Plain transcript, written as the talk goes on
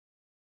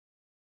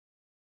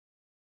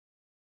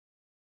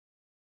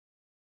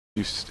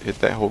You hit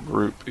that whole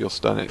group, you'll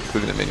stun it,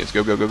 including the minions.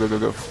 Go, go, go, go, go,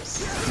 go.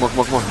 Come on, come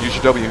on, come on. Use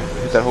your W.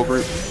 Hit that whole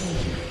group.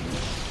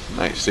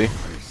 Nice, see?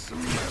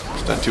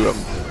 Stun 2 of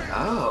them.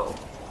 Oh.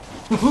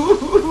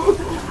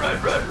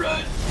 Run, run,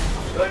 run.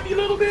 Run, you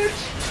little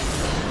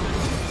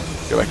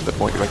bitch. Go back to the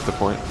point, go back to the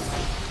point.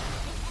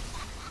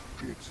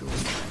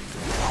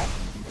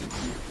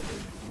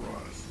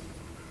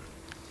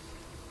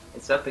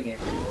 It's up again.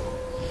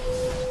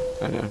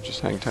 I know, just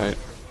hang tight.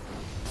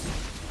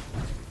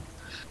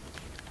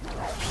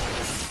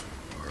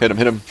 Hit him,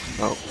 hit him.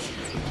 Oh,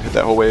 hit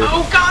that whole wave.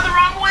 Oh god, the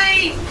wrong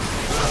way!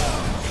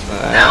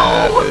 That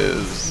No!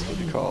 is, what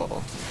do you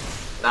call?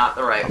 Not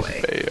the right A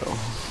way. fail.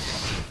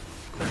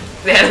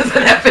 That is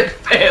an epic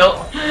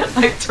fail.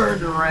 I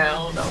turned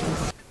around.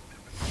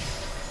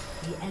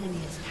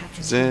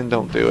 Zen,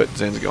 don't do it.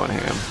 Zen's going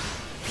ham.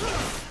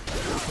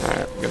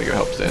 Alright, I'm gonna go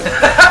help Zen.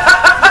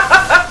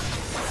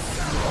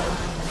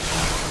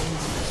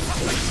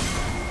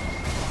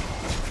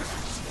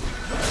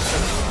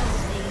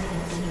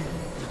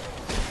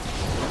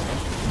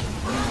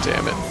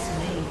 Damn it.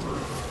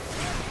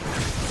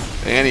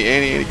 Annie,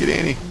 get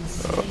Annie.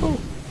 Oh.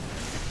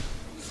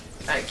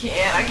 I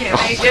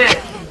can't make it.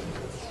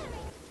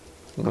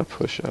 I'm gonna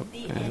push up.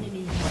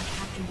 And...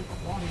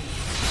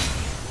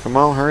 Come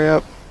on, hurry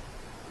up.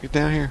 Get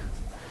down here.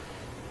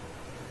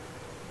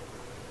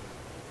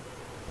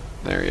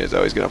 There he is.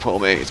 Oh, he's gonna pull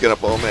me. He's gonna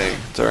pull me.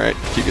 It's alright.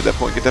 You get that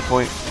point. Get that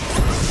point.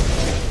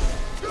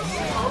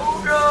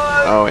 Oh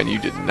god. Oh, and you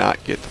did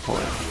not get the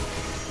point.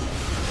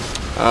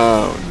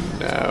 Oh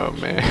no,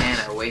 man. Man,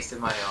 I wasted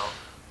my ult.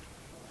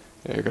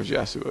 Yeah, here comes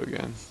Yasuo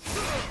again.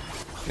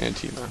 And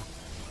Timo.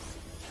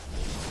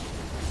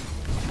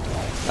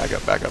 Back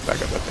up, back up,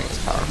 back up. That thing is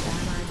powerful.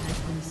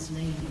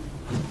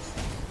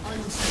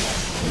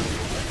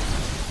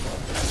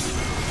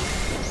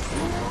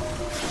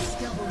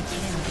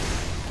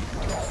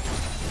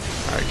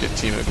 Alright, get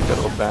Timo, get that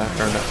little bat,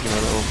 or not Timo,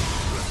 little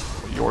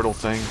Yordle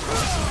thing.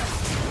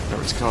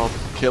 Whatever it's called.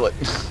 Kill it.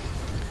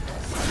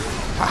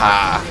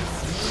 Haha!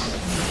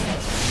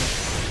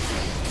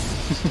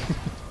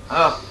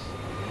 Oh.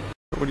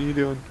 What are you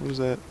doing? What was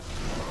that?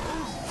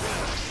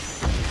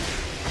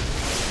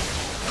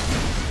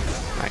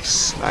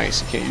 Nice,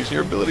 nice. You can't use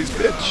your abilities,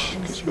 bitch.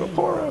 Because you got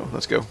Poro.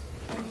 Let's go.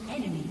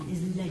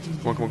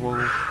 Come on, come on, come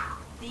on.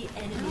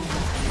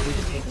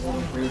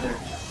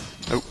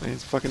 Oh,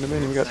 he's fucking the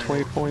minion. We got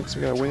 20 points.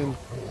 We gotta win.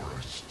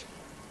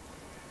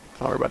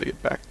 Oh, we're about to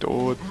get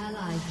backdoored.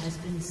 Ally has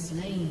been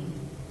slain.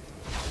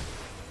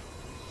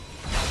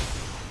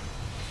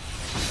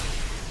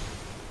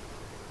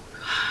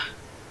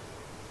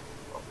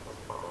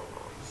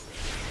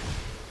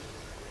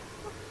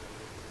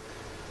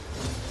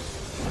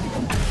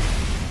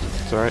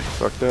 It's alright,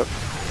 fucked up.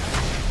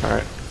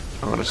 Alright,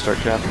 I'm gonna start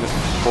capping it.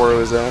 Poro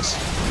his ass.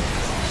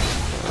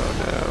 Oh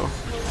no.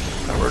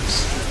 That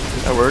works.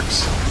 That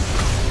works.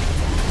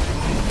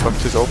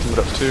 Fucked his ultimate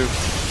up too.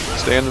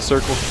 Stay in the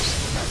circle.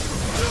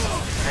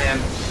 I am.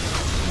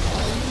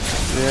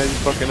 Yeah, you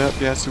fucking up,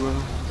 Yasuo.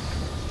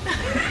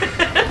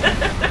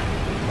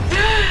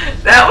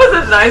 That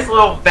was a nice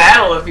little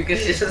battle if you could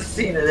just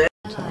seen it.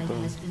 Top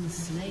him.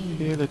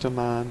 Here, little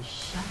man.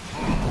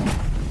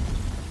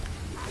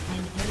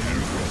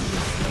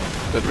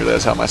 Didn't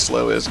realize how my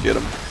slow is. Get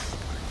him.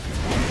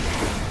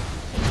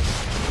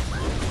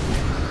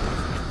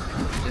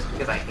 Just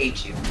because I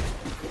hate you.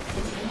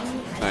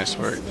 Nice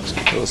work. This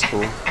kill is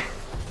cool.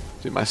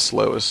 Dude, my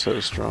slow is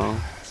so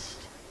strong.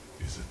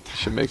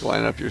 Should make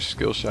lining up your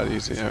skill shot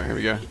easy. Oh, here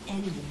we go.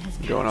 I'm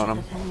going on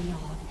him.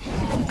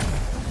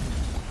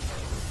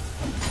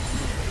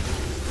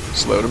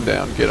 Slowed him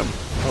down. Get him.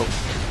 Oh.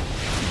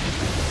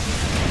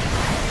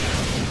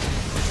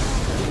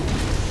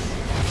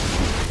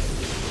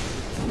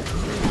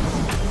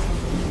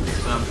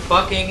 That's what I'm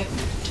fucking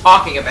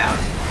talking about.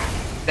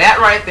 That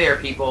right there,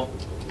 people.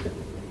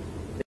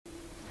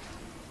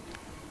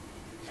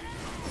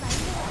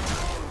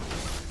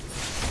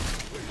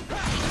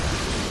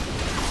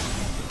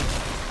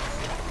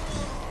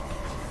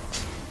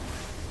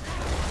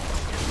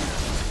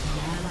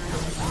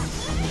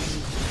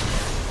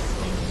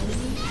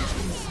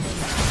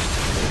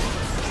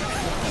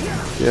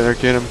 Get her,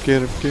 get him,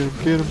 get him, get him,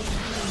 get him.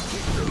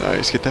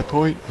 Nice, get that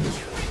point.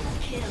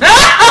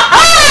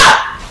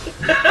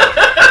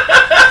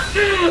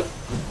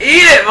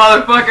 Eat it,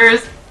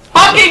 motherfuckers!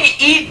 Fucking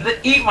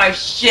eat my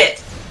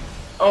shit!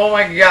 Oh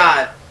my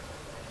god.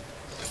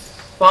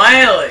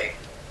 Finally!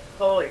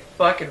 Holy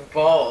fucking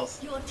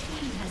balls. Your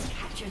team has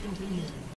captured the win.